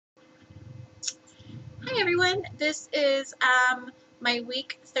Hi everyone, this is my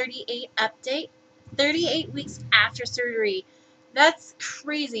week 38 update. 38 weeks after surgery. That's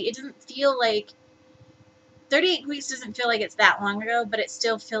crazy. It doesn't feel like 38 weeks doesn't feel like it's that long ago, but it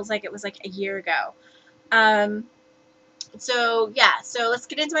still feels like it was like a year ago. So let's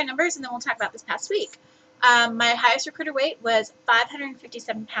get into my numbers and then we'll talk about this past week. My highest recruiter weight was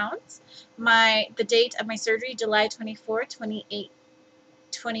 557 pounds. The date of my surgery, July 24,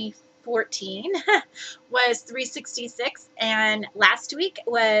 2014 was 366, and last week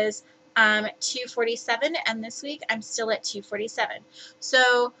was 247, and this week I'm still at 247.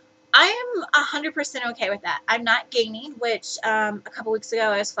 So I am 100% okay with that. I'm not gaining, which a couple weeks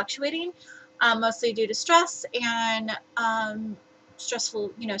ago I was fluctuating, mostly due to stress and stress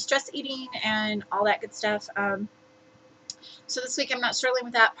eating and all that good stuff. So this week I'm not struggling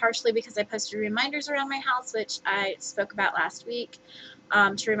with that, partially because I posted reminders around my house, which I spoke about last week,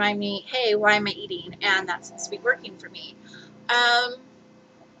 to remind me, hey, why am I eating? And that seems to be working for me.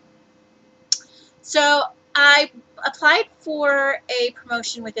 So I applied for a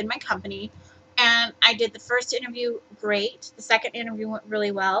promotion within my company, and I did the first interview great. The second interview went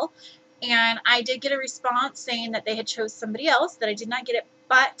really well, and I did get a response saying that they had chose somebody else, that I did not get it,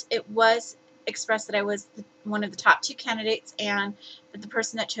 but it was expressed that I was one of the top two candidates, and that the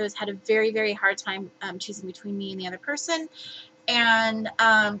person that chose had a very, very hard time choosing between me and the other person, and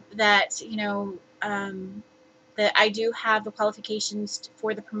that, that I do have the qualifications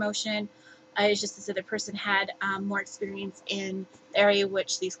for the promotion. It's just this other person had more experience in the area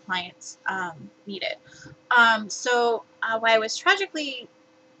which these clients needed. So while I was tragically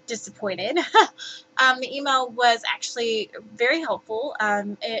disappointed, the email was actually very helpful.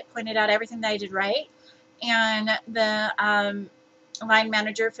 It pointed out everything that I did right, and the line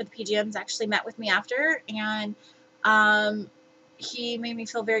manager for the PGMs actually met with me after, and he made me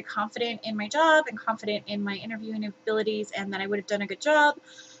feel very confident in my job and confident in my interviewing abilities, and that I would have done a good job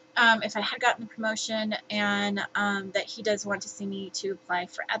if I had gotten the promotion, and that he does want to see me to apply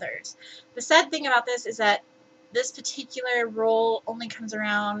for others. The sad thing about this is that this particular role only comes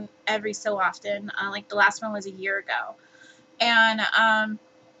around every so often. Like the last one was a year ago. And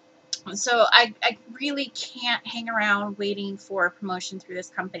so I really can't hang around waiting for a promotion through this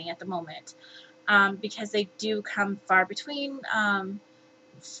company at the moment, because they do come far between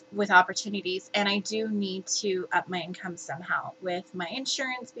with opportunities, and I do need to up my income somehow, with my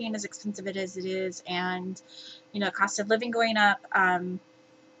insurance being as expensive as it is, and cost of living going up.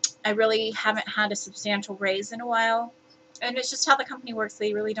 I really haven't had a substantial raise in a while, and it's just how the company works.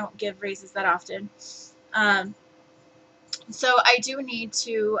 They really don't give raises that often. So I do need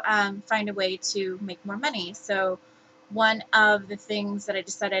to find a way to make more money. So one of the things that I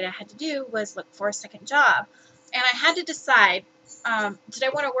decided I had to do was look for a second job. And I had to decide, did I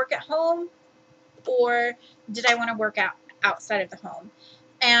want to work at home, or did I want to work outside of the home?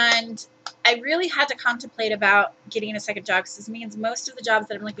 And I really had to contemplate about getting a second job, because this means most of the jobs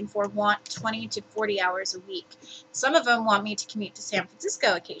that I'm looking for want 20 to 40 hours a week. Some of them want me to commute to San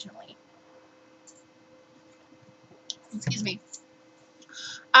Francisco occasionally. Excuse me.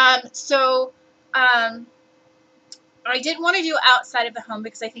 I didn't want to do outside of the home,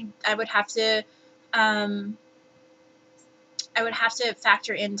 because I think I would have to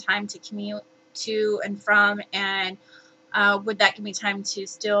factor in time to commute to and from, and would that give me time to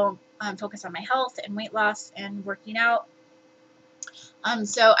still focus on my health and weight loss and working out?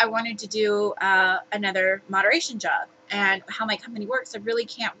 So I wanted to do another moderation job. And how my company works, I really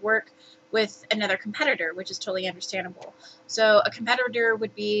can't work with another competitor, which is totally understandable. So a competitor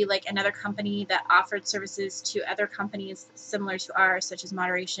would be like another company that offered services to other companies similar to ours, such as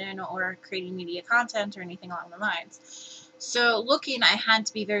moderation or creating media content or anything along the lines. So I had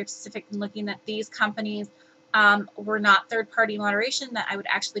to be very specific in looking at these companies were not third-party moderation, that I would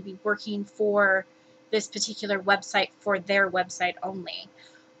actually be working for this particular website for their website only.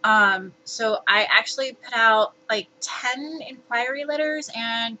 So I actually put out like 10 inquiry letters,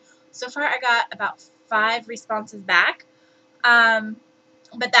 and so far I got about 5 responses back.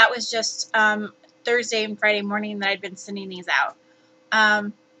 But that was just Thursday and Friday morning that I'd been sending these out.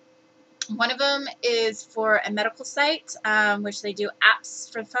 One of them is for a medical site, which they do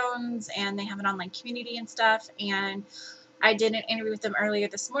apps for phones, and they have an online community and stuff. And I did an interview with them earlier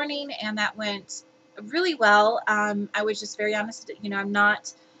this morning, and that went really well. I was just very honest that,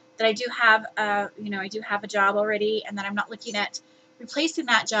 I do have a job already, and that I'm not looking at replacing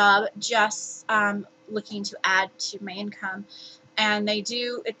that job, just looking to add to my income. And it's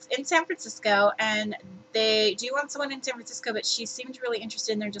in San Francisco, and they do want someone in San Francisco, but she seemed really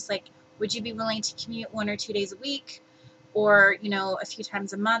interested, and they're just like, would you be willing to commute 1 or 2 days a week? or, you know, a few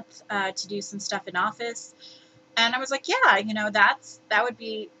times a month to do some stuff in office. And I was like, yeah, you know, that would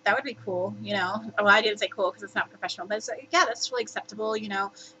be cool, you know. Well, I didn't say cool because it's not professional, but it's like, yeah, that's really acceptable, you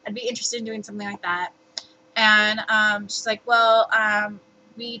know. I'd be interested in doing something like that. And she's like, well,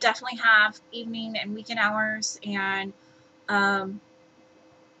 we definitely have evening and weekend hours, um,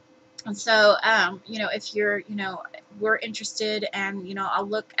 and so, you know, if you're, you know, we're interested, and, you know, I'll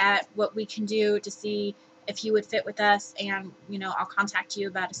look at what we can do to see if you would fit with us, and, you know, I'll contact you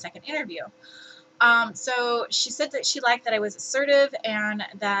about a second interview. So she said that she liked that I was assertive, and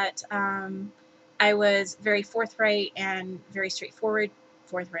that I was very forthright and very straightforward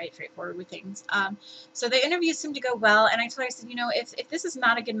with things. So the interview seemed to go well, and I told her, I said, you know, if this is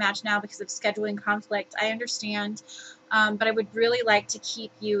not a good match now because of scheduling conflict, I understand, but I would really like to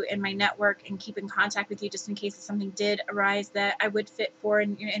keep you in my network and keep in contact with you just in case something did arise that I would fit for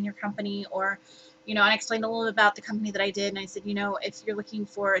in your company, or, you know. And I explained a little bit about the company that I did, and I said, you know, if you're looking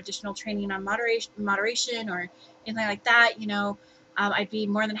for additional training on moderation or anything like that, you know, I'd be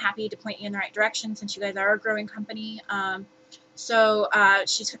more than happy to point you in the right direction since you guys are a growing company. So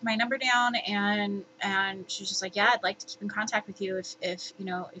she took my number down, and she was just like, yeah, I'd like to keep in contact with you if you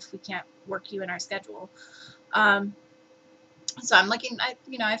know, if we can't work you in our schedule. Um, so I'm looking,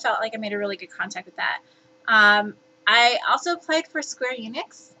 you know, I felt like I made a really good contact with that. I also applied for Square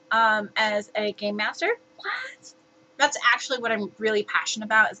Enix as a game master. What? That's actually what I'm really passionate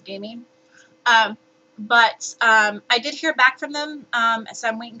about, is gaming. But I did hear back from them, so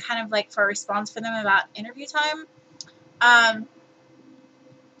I'm waiting kind of like for a response from them about interview time. Um,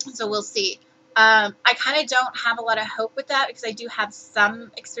 so we'll see. I kind of don't have a lot of hope with that because I do have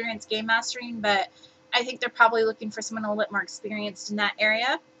some experience game mastering, but I think they're probably looking for someone a little bit more experienced in that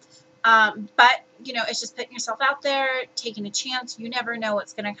area. But, you know, it's just putting yourself out there, taking a chance. You never know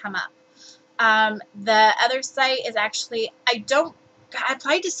what's going to come up. The other site is actually, I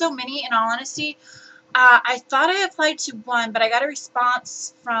applied to so many, in all honesty. I thought I applied to one, but I got a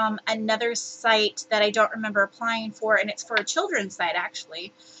response from another site that I don't remember applying for, and it's for a children's site,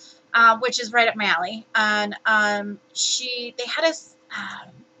 actually, which is right up my alley. And they had us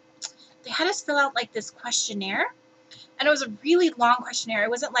fill out like this questionnaire, and it was a really long questionnaire. It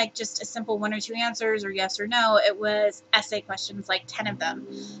wasn't like just a simple 1 or 2 answers or yes or no. It was essay questions, like 10 of them.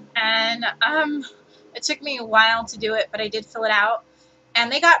 And it took me a while to do it, but I did fill it out. And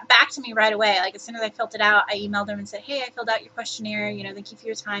they got back to me right away. Like, as soon as I filled it out, I emailed them and said, hey, I filled out your questionnaire. You know, thank you for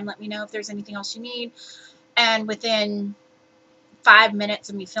your time. Let me know if there's anything else you need. And within 5 minutes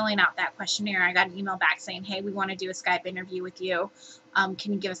of me filling out that questionnaire, I got an email back saying, hey, we want to do a Skype interview with you.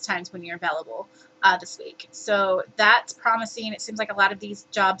 Can you give us times when you're available this week? So that's promising. It seems like a lot of these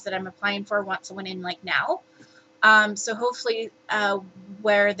jobs that I'm applying for want someone in like now. So hopefully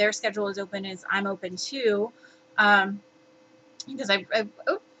where their schedule is open is I'm open too. Because you know,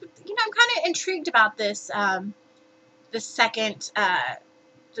 I'm kind of intrigued about this this second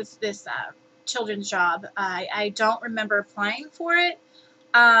this children's job. I don't remember applying for it.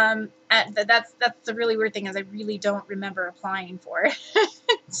 That's the really weird thing, is I really don't remember applying for it.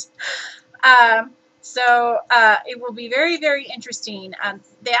 So it will be very, very interesting.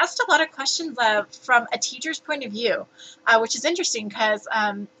 They asked a lot of questions from a teacher's point of view, which is interesting because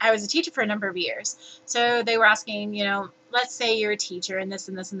I was a teacher for a number of years. So they were asking, you know, let's say you're a teacher and this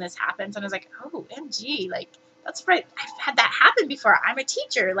and this and this happens. And I was like, oh, MG, like, that's right. I've had that happen before. I'm a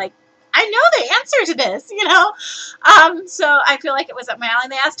teacher. Like, I know the answer to this, you know? So I feel like it was up my alley.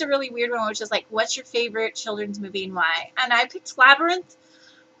 And they asked a really weird one, which is like, what's your favorite children's movie and why? And I picked Labyrinth.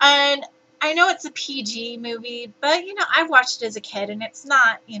 And I know it's a PG movie, but, you know, I watched it as a kid, and it's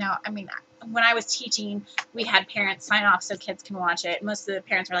not, you know, I mean, when I was teaching, we had parents sign off so kids can watch it. Most of the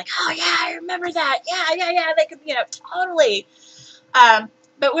parents were like, oh, yeah, I remember that. Yeah, they could, you know, totally.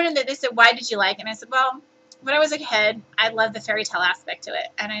 But when they said, why did you like it? And I said, well, when I was a kid, I loved the fairy tale aspect to it.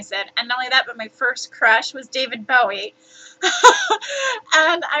 And I said, and not only that, but my first crush was David Bowie.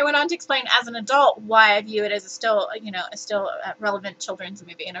 And I went on to explain as an adult why I view it as a still relevant children's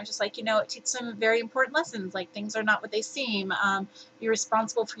movie. And I was just like, you know, it teaches some very important lessons, like things are not what they seem. Be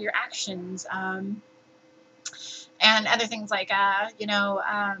responsible for your actions. And other things like, that, you know,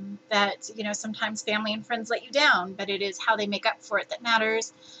 sometimes family and friends let you down, but it is how they make up for it that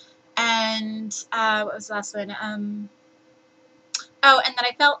matters. And what was the last one? And then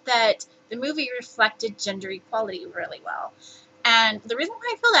I felt that the movie reflected gender equality really well. And the reason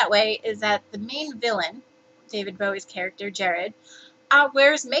why I feel that way is that the main villain, David Bowie's character, Jared,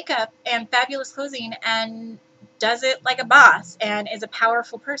 wears makeup and fabulous clothing and does it like a boss and is a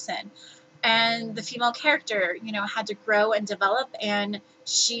powerful person. and the female character, had to grow and develop, and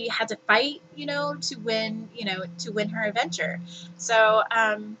she had to fight, to win her adventure. So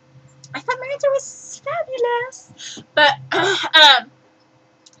I thought Miranda was fabulous. But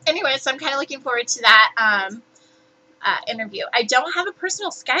anyway, so I'm kind of looking forward to that interview. I don't have a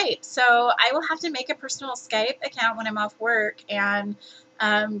personal Skype, so I will have to make a personal Skype account when I'm off work and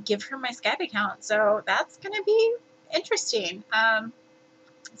give her my Skype account. So that's going to be interesting.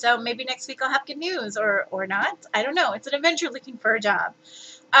 So maybe next week I'll have good news, or not. I don't know. It's an adventure looking for a job.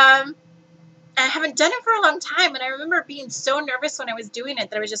 I haven't done it for a long time, and I remember being so nervous when I was doing it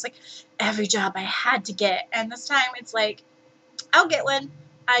that I was just like, every job I had to get. And this time it's like, I'll get one.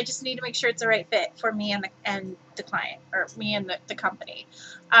 I just need to make sure it's the right fit for me and the client, or me and the company.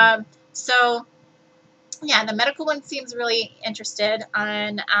 So yeah, the medical one seems really interested.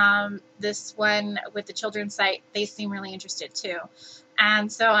 On this one with the children's site, they seem really interested too.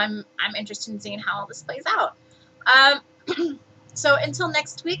 And so I'm interested in seeing how all this plays out. So until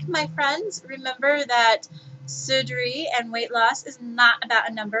next week, my friends, remember that surgery and weight loss is not about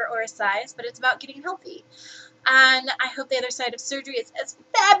a number or a size, but it's about getting healthy. And I hope the other side of surgery is as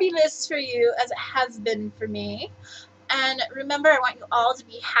fabulous for you as it has been for me. And remember, I want you all to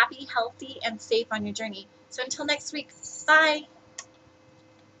be happy, healthy, and safe on your journey. So until next week, bye.